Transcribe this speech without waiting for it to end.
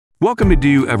Welcome to Do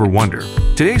You Ever Wonder?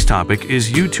 Today's topic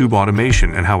is YouTube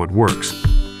automation and how it works.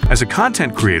 As a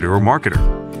content creator or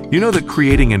marketer, you know that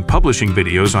creating and publishing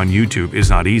videos on YouTube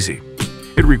is not easy.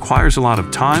 It requires a lot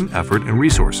of time, effort, and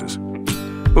resources.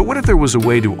 But what if there was a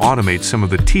way to automate some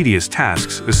of the tedious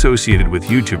tasks associated with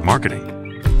YouTube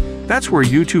marketing? That's where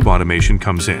YouTube automation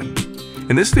comes in.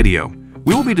 In this video,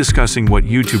 we will be discussing what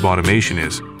YouTube automation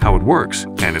is, how it works,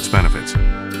 and its benefits.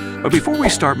 But before we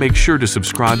start, make sure to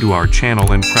subscribe to our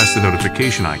channel and press the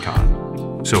notification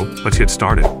icon. So, let's get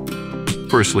started.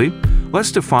 Firstly,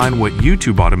 let's define what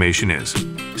YouTube automation is.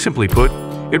 Simply put,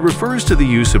 it refers to the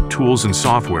use of tools and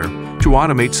software to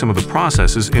automate some of the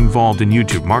processes involved in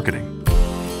YouTube marketing.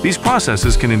 These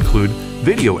processes can include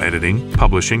video editing,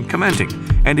 publishing, commenting,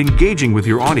 and engaging with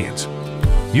your audience.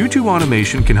 YouTube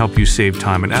automation can help you save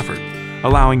time and effort,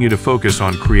 allowing you to focus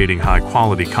on creating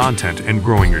high-quality content and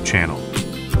growing your channel.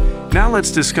 Now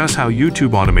let's discuss how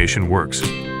YouTube automation works.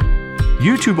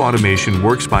 YouTube automation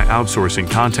works by outsourcing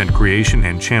content creation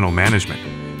and channel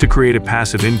management to create a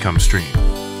passive income stream.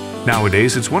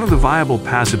 Nowadays, it's one of the viable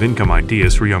passive income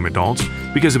ideas for young adults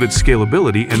because of its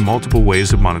scalability and multiple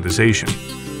ways of monetization.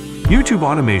 YouTube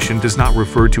automation does not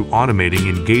refer to automating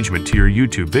engagement to your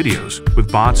YouTube videos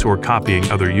with bots or copying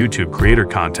other YouTube creator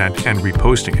content and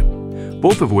reposting it,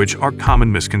 both of which are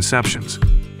common misconceptions.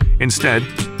 Instead,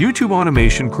 YouTube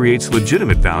automation creates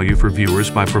legitimate value for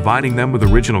viewers by providing them with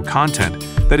original content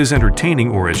that is entertaining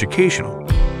or educational.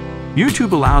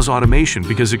 YouTube allows automation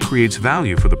because it creates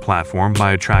value for the platform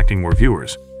by attracting more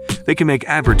viewers they can make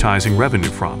advertising revenue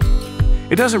from.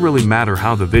 It doesn't really matter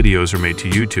how the videos are made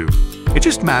to YouTube. It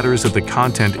just matters that the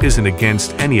content isn't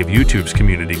against any of YouTube's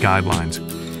community guidelines,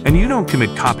 and you don't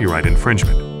commit copyright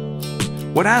infringement.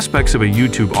 What aspects of a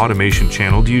YouTube automation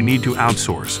channel do you need to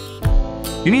outsource?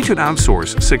 You need to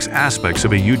outsource 6 aspects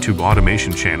of a YouTube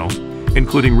automation channel,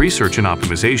 including research and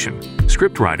optimization,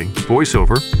 script writing,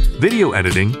 voiceover, video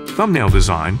editing, thumbnail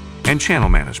design, and channel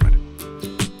management.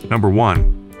 Number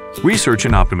 1. Research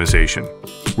and optimization.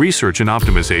 Research and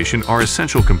optimization are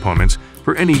essential components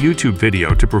for any YouTube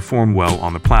video to perform well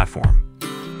on the platform.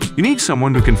 You need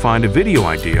someone who can find a video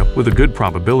idea with a good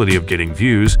probability of getting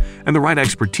views and the right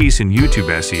expertise in YouTube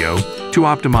SEO to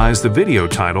optimize the video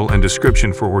title and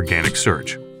description for organic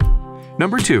search.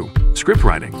 Number 2. Script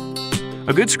writing.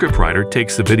 A good scriptwriter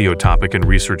takes the video topic and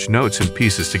research notes and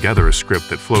pieces together a script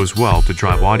that flows well to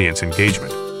drive audience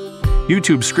engagement.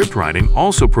 YouTube script writing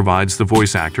also provides the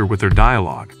voice actor with their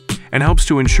dialogue and helps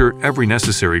to ensure every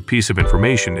necessary piece of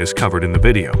information is covered in the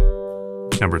video.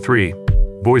 Number 3.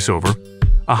 Voiceover.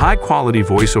 A high-quality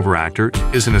voiceover actor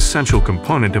is an essential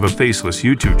component of a faceless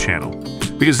YouTube channel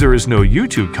because there is no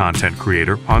YouTube content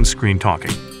creator on screen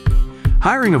talking.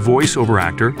 Hiring a voiceover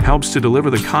actor helps to deliver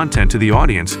the content to the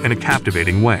audience in a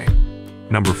captivating way.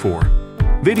 Number 4.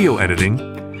 Video editing.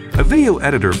 A video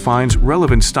editor finds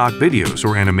relevant stock videos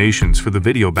or animations for the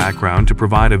video background to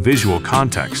provide a visual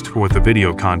context for what the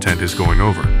video content is going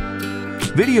over.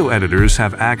 Video editors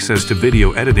have access to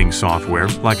video editing software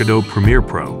like Adobe Premiere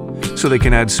Pro, so they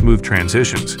can add smooth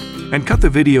transitions and cut the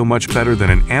video much better than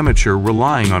an amateur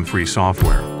relying on free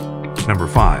software. Number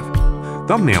 5.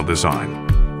 Thumbnail design.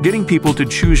 Getting people to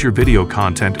choose your video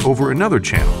content over another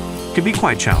channel can be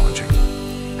quite challenging.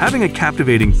 Having a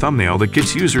captivating thumbnail that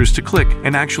gets users to click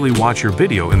and actually watch your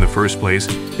video in the first place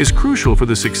is crucial for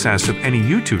the success of any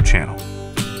YouTube channel.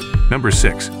 Number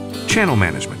 6. Channel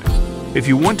management. If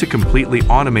you want to completely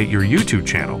automate your YouTube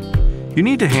channel, you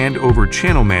need to hand over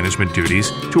channel management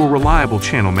duties to a reliable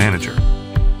channel manager.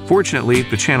 Fortunately,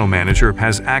 the channel manager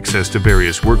has access to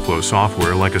various workflow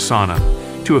software like Asana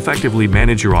to effectively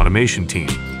manage your automation team,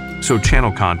 so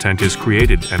channel content is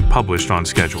created and published on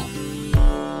schedule.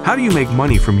 How do you make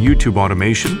money from YouTube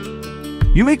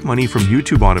automation? You make money from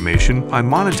YouTube automation by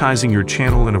monetizing your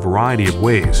channel in a variety of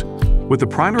ways, with the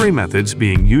primary methods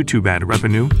being YouTube ad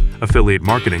revenue, affiliate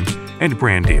marketing, and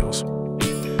brand deals.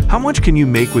 How much can you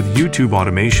make with YouTube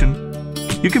automation?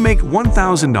 You can make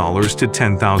 $1,000 to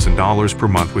 $10,000 per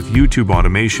month with YouTube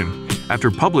automation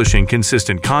after publishing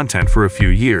consistent content for a few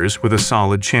years with a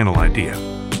solid channel idea.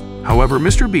 However,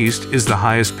 Mr. Beast is the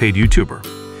highest paid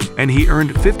YouTuber, and he earned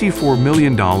 $54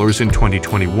 million in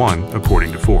 2021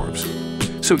 according to Forbes.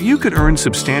 So you could earn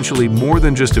substantially more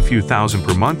than just a few thousand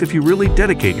per month if you really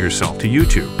dedicate yourself to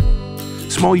YouTube.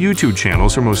 Small YouTube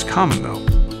channels are most common though.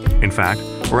 In fact,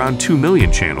 around 2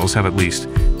 million channels have at least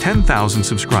 10,000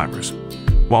 subscribers,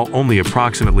 while only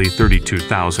approximately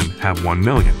 32,000 have 1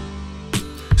 million.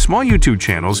 Small YouTube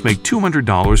channels make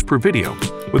 $200 per video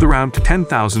with around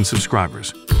 10,000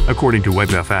 subscribers, according to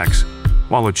WebFX,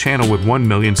 while a channel with 1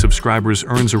 million subscribers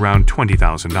earns around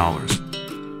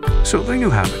 $20,000. So there you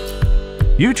have it.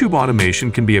 YouTube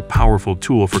automation can be a powerful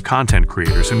tool for content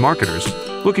creators and marketers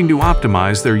looking to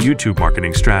optimize their YouTube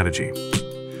marketing strategy.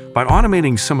 By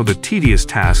automating some of the tedious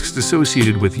tasks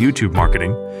associated with YouTube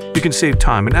marketing, you can save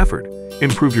time and effort,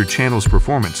 improve your channel's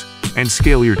performance, and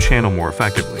scale your channel more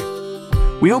effectively.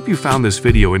 We hope you found this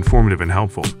video informative and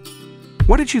helpful.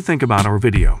 What did you think about our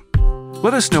video?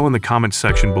 Let us know in the comments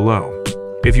section below.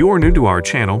 If you are new to our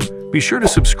channel, be sure to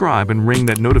subscribe and ring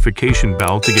that notification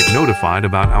bell to get notified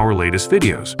about our latest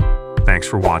videos. Thanks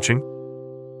for watching.